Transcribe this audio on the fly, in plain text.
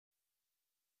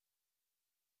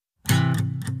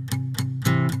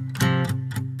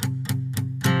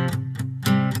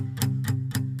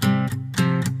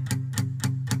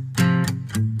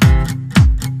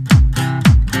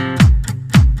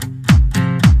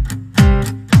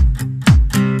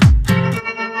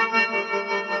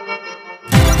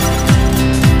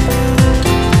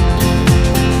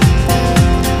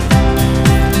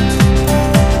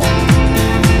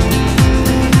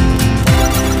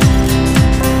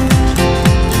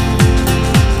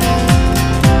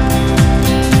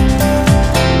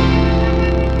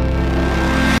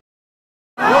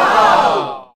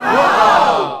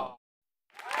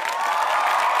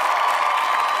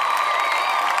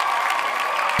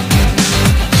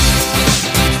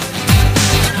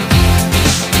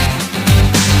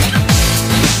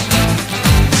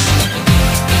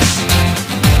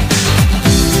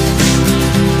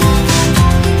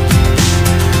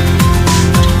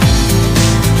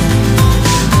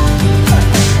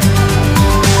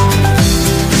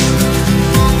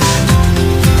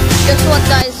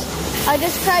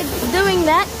doing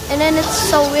that, and then it's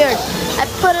so weird. I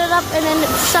put it up, and then it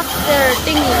sucked their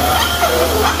thingy.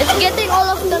 It's getting all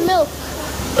of the milk.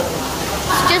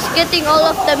 It's just getting all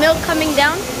of the milk coming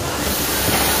down.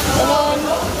 And then,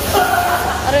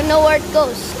 I don't know where it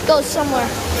goes. It goes somewhere.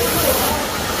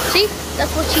 See?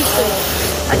 That's what she's doing.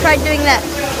 I tried doing that.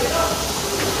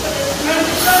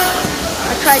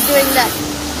 I tried doing that.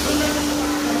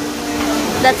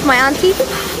 That's my auntie.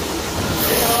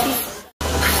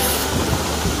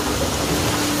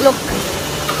 Look.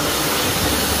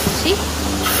 See?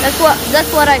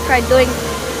 That's what I tried doing.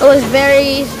 It was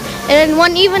very... And then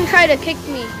one even tried to kick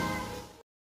me.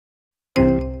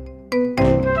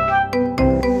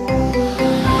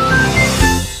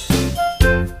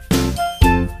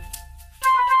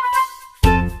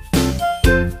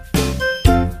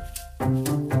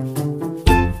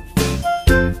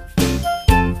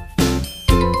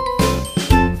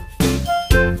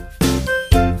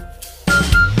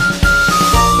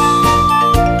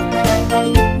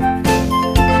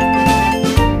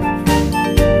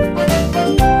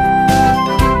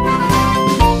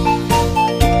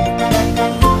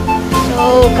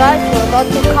 So guys, we're about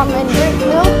to come and drink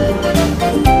milk.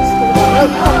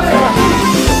 Milk comes out.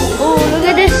 Oh, look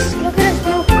at this! Look at this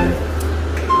milk.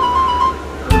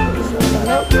 This is where the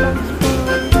milk comes from.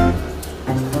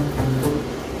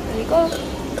 There you go.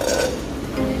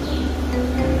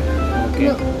 Okay.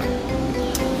 Milk.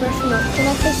 Fresh milk. Can I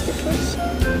taste it first?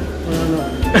 No.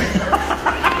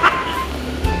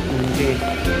 Okay.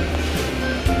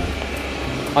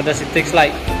 How does it taste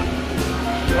like?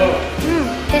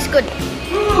 Tastes good.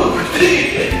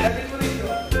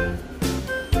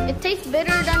 It tastes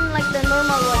better than like the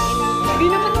normal one.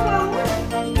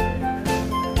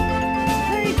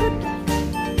 Very good.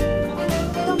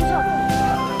 Thumbs up.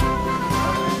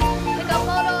 Take a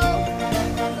photo.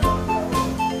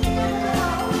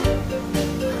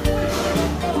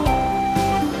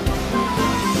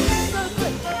 So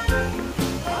good.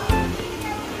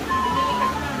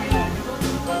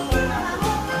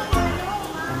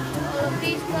 All of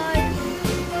these guys.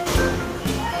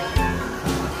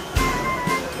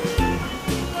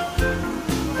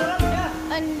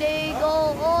 And they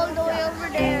go all the way over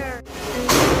there.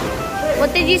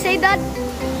 What did you say, Dad?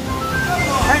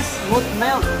 Fresh smooth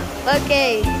milk.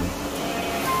 Okay.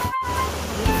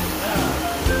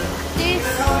 This,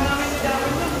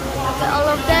 all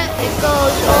of that, it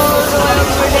goes all the way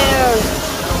over there.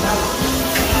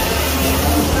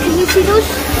 Can you see those?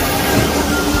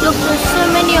 Look, there's so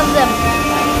many of them.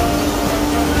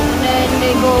 And then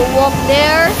they go walk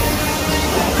there.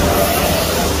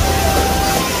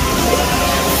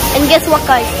 And guess what,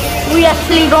 guys? We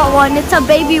actually got one. It's a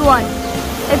baby one.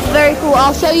 It's very cool.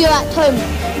 I'll show you at home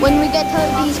when we get to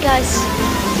these guys.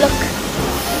 Look.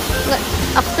 Look.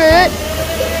 After it,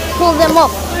 pull them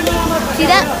off. See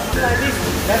that?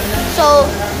 So,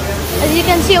 as you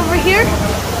can see over here,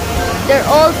 they're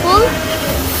all full.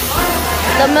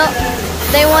 The milk.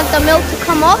 They want the milk to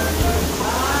come off.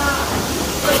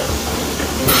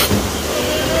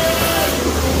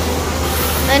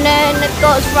 And then it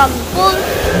goes from full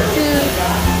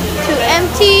to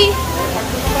empty,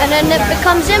 and then it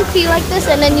becomes empty like this,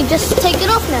 and then you just take it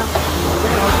off now.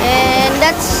 And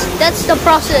that's the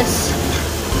process.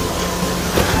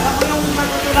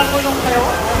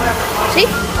 See?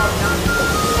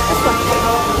 This one.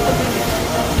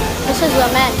 This is the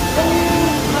man.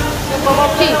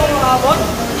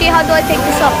 See, how do I take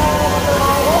this off?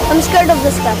 I'm scared of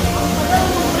this guy.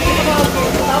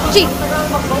 See?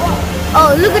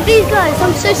 Oh, look at these guys.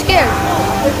 I'm so scared.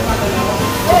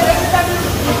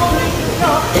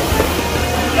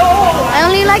 I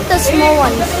only like the small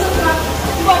ones.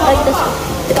 Like this one.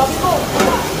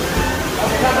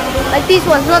 Like these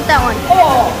ones, not that one.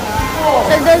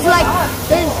 So there's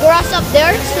grass up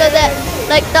there, so that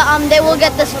like they will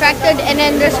get distracted, and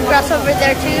then there's grass over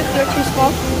there too if you're too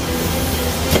small.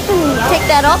 Take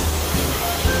that off.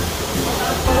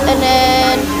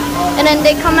 And then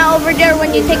they come out over there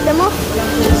when you take them off.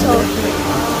 So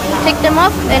take them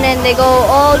off, and then they go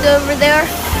all the way over there.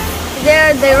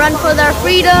 There they run for their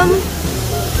freedom,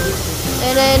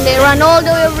 and then they run all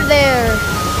the way over there.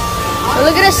 So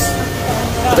look at this.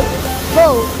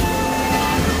 Whoa!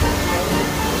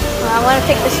 I want to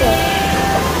take this in.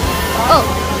 Oh,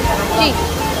 gee.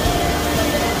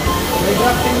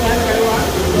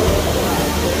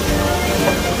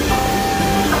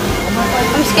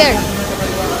 I'm scared.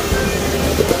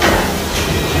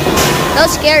 That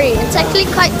was scary. It's actually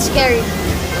quite scary.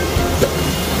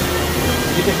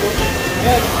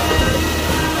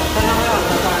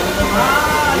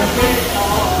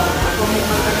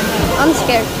 I'm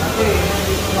scared.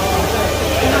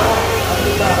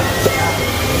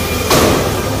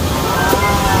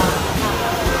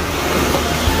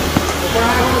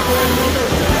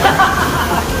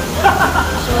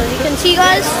 see,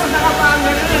 guys?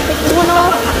 Take this one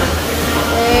off.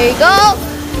 There you go.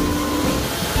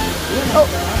 Oh,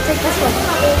 take this one.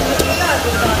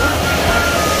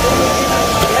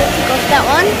 Take off that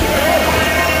one.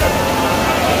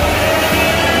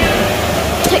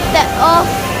 Take that off.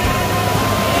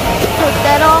 Take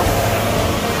that off.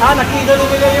 Nakidalo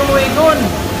nila yung wagon.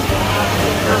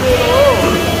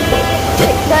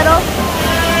 Take that off.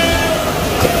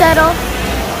 Take that off.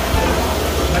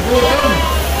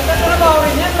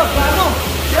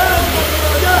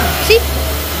 See?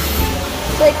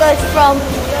 So it goes from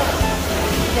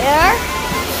there,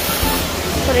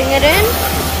 putting it in,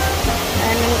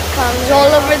 and it comes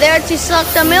all over there to suck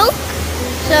the milk.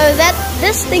 So that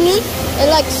this thingy, it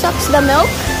like sucks the milk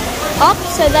up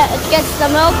so that it gets the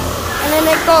milk, and then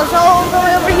it goes all the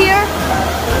way over here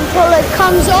until it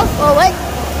comes off. Oh wait,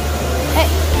 hey,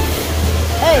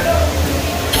 hey.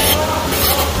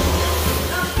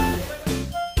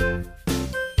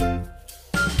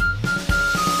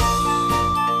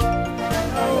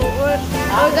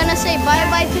 We're gonna say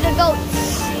bye-bye to the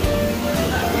goats.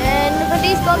 And look at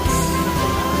these goats.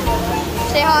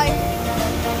 Say hi.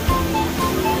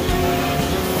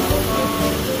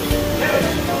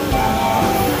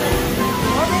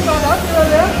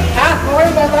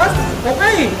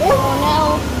 Okay. Oh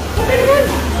no.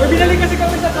 May binalik kasi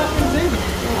kami sa Champions League.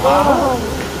 Oh.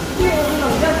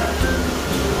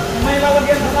 May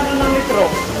lalagyan sa kanan ng litro.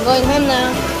 I'm going home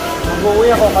now. Mag-uwi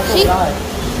ako kasi See? lahat.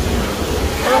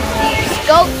 These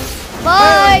goats.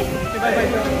 Bye. Bye-bye.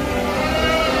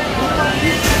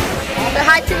 Say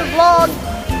hi to the vlog.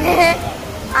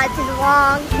 Hi to the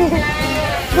vlog.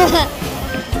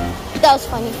 That was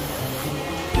funny.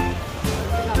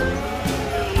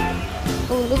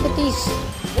 Oh, look at these.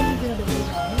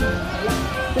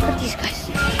 Look at these guys.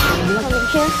 Come in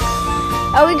here.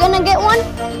 Are we gonna get one?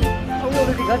 We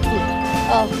already got two.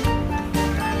 Oh.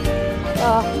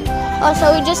 Oh,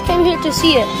 so we just came here to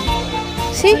see it.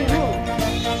 See?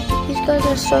 These guys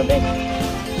are so big.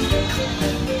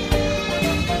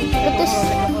 Look at this.